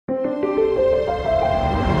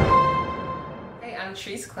I'm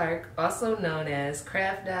Trice Clark, also known as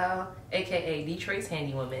Kraft Doll, aka Detroit's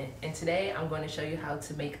Handy Woman, and today I'm going to show you how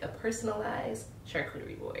to make a personalized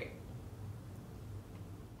charcuterie board.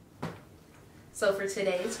 So for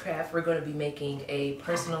today's craft, we're going to be making a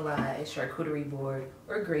personalized charcuterie board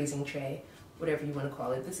or grazing tray, whatever you want to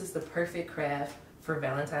call it. This is the perfect craft for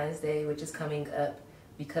Valentine's Day, which is coming up,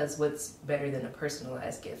 because what's better than a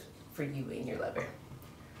personalized gift for you and your lover?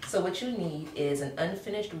 So what you need is an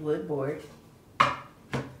unfinished wood board,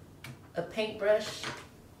 a paintbrush,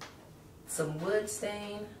 some wood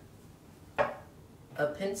stain, a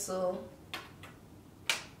pencil,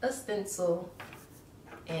 a stencil,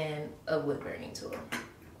 and a wood burning tool.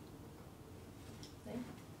 Okay.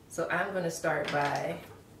 So I'm going to start by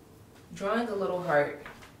drawing a little heart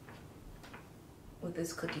with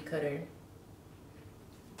this cookie cutter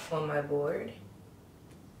on my board.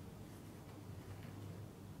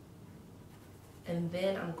 And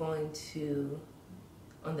then I'm going to,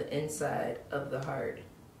 on the inside of the heart,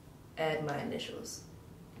 add my initials.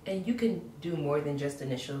 And you can do more than just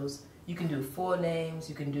initials. You can do full names,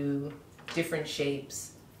 you can do different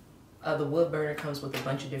shapes. The wood burner comes with a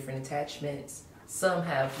bunch of different attachments. Some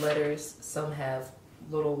have letters, some have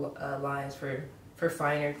little lines for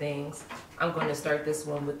finer things. I'm going to start this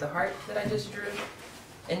one with the heart that I just drew.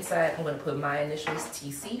 Inside, I'm going to put my initials,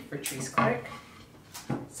 TC, for Trice Clark.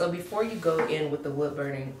 So before you go in with the wood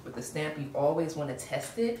burning with the stamp, you always want to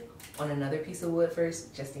test it on another piece of wood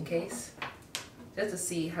first, just in case. Just to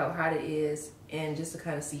see how hot it is and just to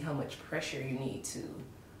kind of see how much pressure you need to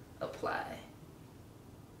apply.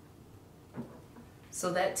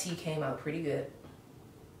 So that T came out pretty good.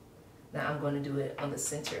 Now I'm going to do it on the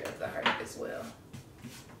center of the heart as well.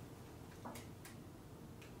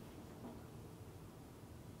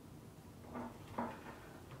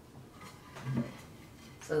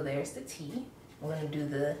 So there's the T. I'm going to do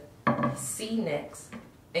the C next.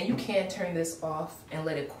 And you can turn this off and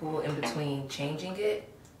let it cool in between changing it.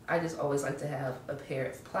 I just always like to have a pair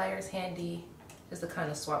of pliers handy just to kind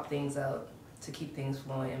of swap things out to keep things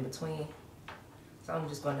flowing in between. So I'm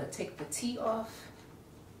just going to take the T off.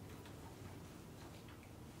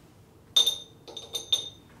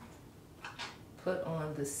 Put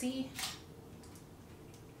on the C.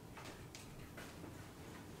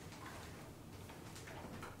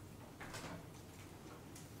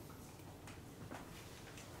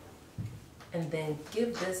 And then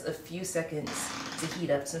give this a few seconds to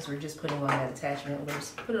heat up. Since we're just putting on that attachment, we'll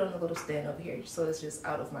just put it on the little stand over here so it's just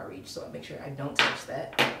out of my reach, so I make sure I don't touch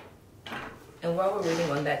that. And while we're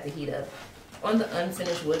waiting on that to heat up, on the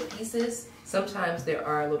unfinished wood pieces, sometimes there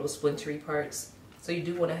are little splintery parts. So you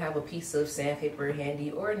do want to have a piece of sandpaper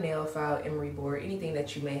handy, or a nail file, emery board, anything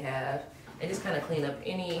that you may have, and just kind of clean up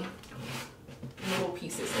any little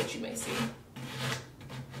pieces that you may see.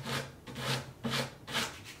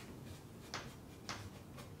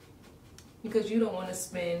 Because you don't want to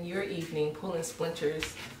spend your evening pulling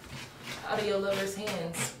splinters out of your lover's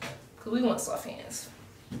hands. Because we want soft hands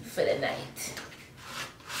for the night.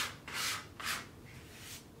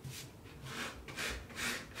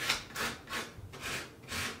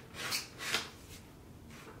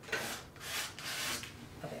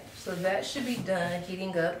 Okay, so that should be done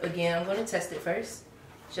heating up. Again, I'm going to test it first,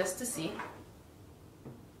 just to see.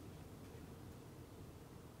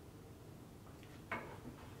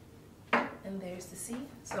 And there's the C.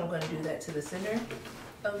 So I'm going to do that to the center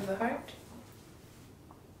of the heart.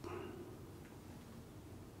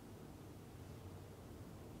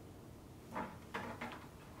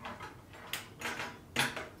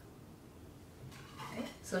 Okay,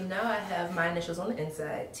 so now I have my initials on the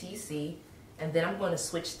inside, TC, and then I'm going to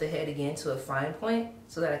switch the head again to a fine point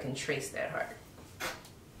so that I can trace that heart.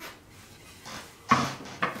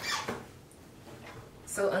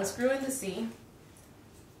 So unscrewing the C,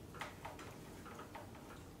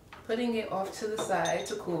 putting it off to the side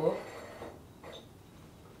to cool,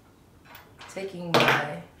 taking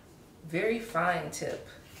my very fine tip,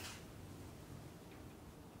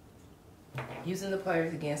 using the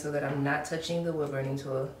pliers again so that I'm not touching the wood burning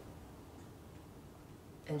tool,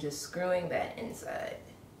 and just screwing that inside.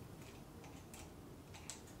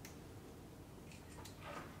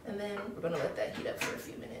 And then we're going to let that heat up for a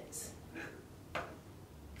few minutes.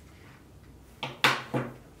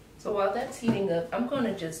 So while that's heating up, I'm going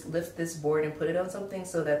to just lift this board and put it on something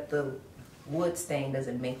so that the wood stain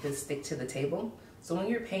doesn't make this stick to the table. So when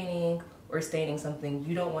you're painting or staining something,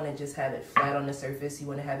 you don't want to just have it flat on the surface. You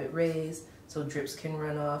want to have it raised so drips can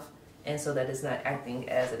run off, and so that it's not acting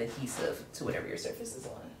as an adhesive to whatever your surface is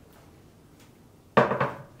on.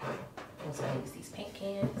 I'm just going to use these paint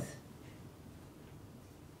cans.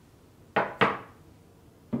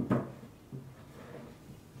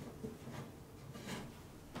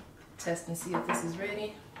 test and see if this is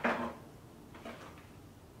ready.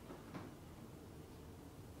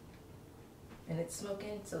 And it's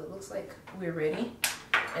smoking, so it looks like we're ready.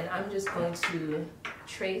 And I'm just going to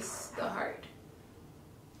trace the heart.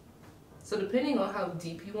 So depending on how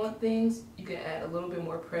deep you want things, you can add a little bit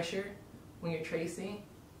more pressure when you're tracing.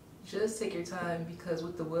 Just take your time, because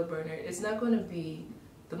with the wood burner, it's not going to be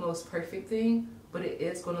the most perfect thing, but it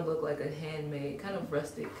is going to look like a handmade, kind of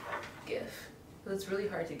rustic gift. So it's really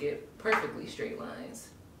hard to get perfectly straight lines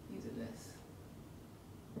using this.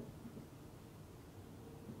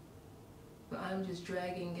 But I'm just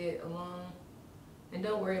dragging it along, and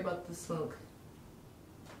don't worry about the smoke.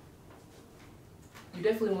 You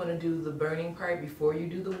definitely want to do the burning part before you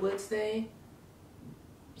do the wood stain,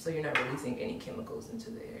 so you're not releasing any chemicals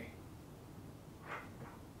into the air.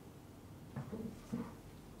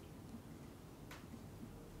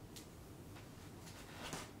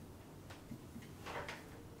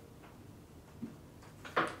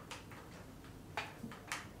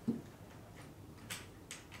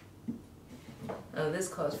 This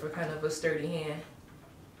calls for kind of a sturdy hand.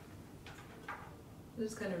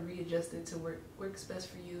 Just kind of readjust it to works best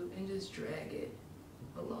for you, and just drag it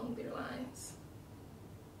along their lines.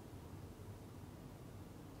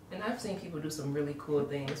 And I've seen people do some really cool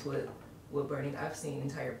things with wood burning. I've seen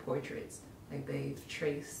entire portraits, like they've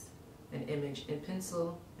traced an image in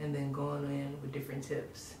pencil and then gone in with different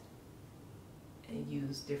tips and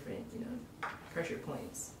use different, pressure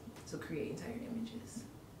points to create entire images.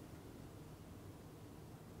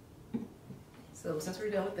 So since we're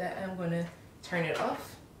done with that, I'm going to turn it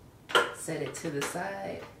off, set it to the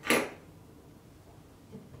side,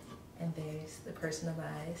 and there's the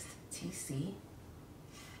personalized TC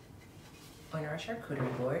on our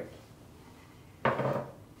charcuterie board.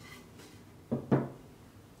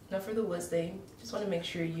 Now for the wood stain, just want to make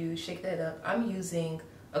sure you shake that up. I'm using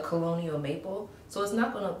a colonial maple, so it's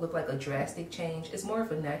not going to look like a drastic change. It's more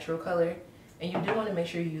of a natural color, and you do want to make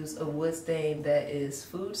sure you use a wood stain that is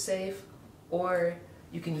food safe, or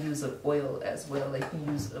you can use an oil as well. Like you can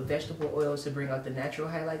use a vegetable oil to bring out the natural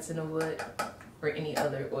highlights in the wood, or any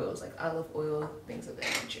other oils like olive oil, things of that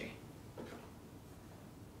nature.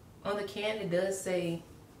 On the can, it does say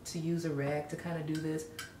to use a rag to kind of do this.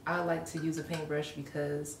 I like to use a paintbrush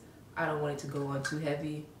because I don't want it to go on too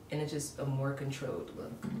heavy, and it's just a more controlled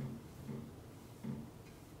look.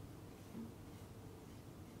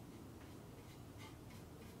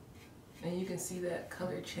 And you can see that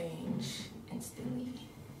color change instantly.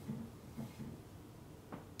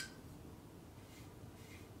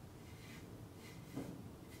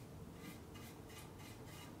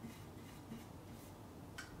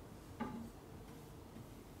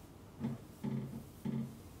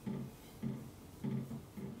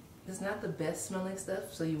 It's not the best smelling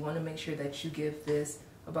stuff, so you want to make sure that you give this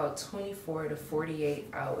about 24 to 48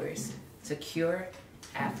 hours to cure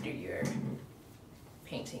after you're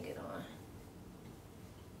painting it on.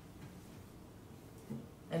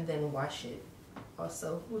 And then wash it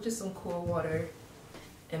also with just some cool water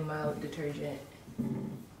and mild detergent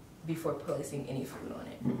before placing any food on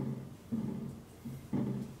it.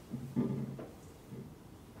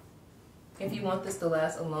 If you want this to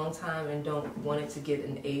last a long time and don't want it to get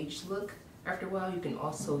an aged look after a while, you can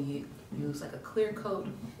also use like a clear coat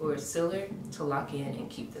or a sealer to lock in and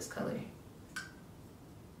keep this color.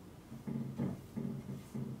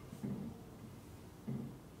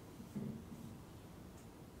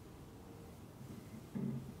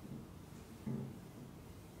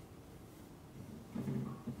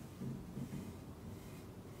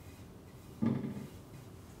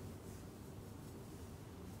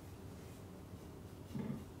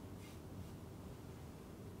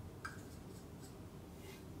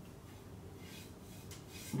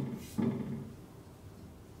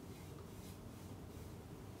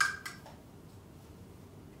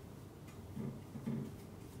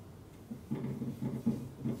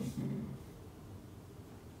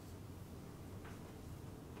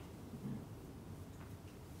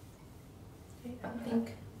 I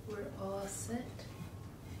think we're all set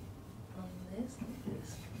on this.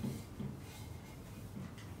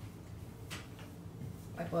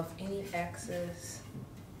 Wipe off any excess.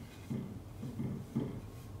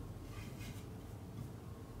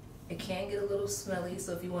 It can get a little smelly,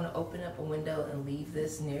 so if you want to open up a window and leave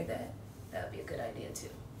this near that, that would be a good idea too.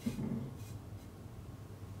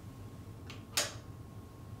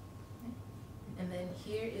 And then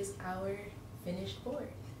here is our finished board.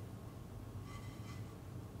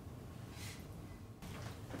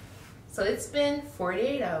 So it's been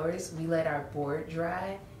 48 hours. We let our board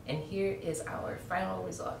dry, and here is our final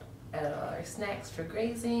result. our snacks for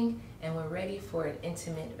grazing, and we're ready for an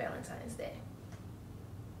intimate Valentine's Day.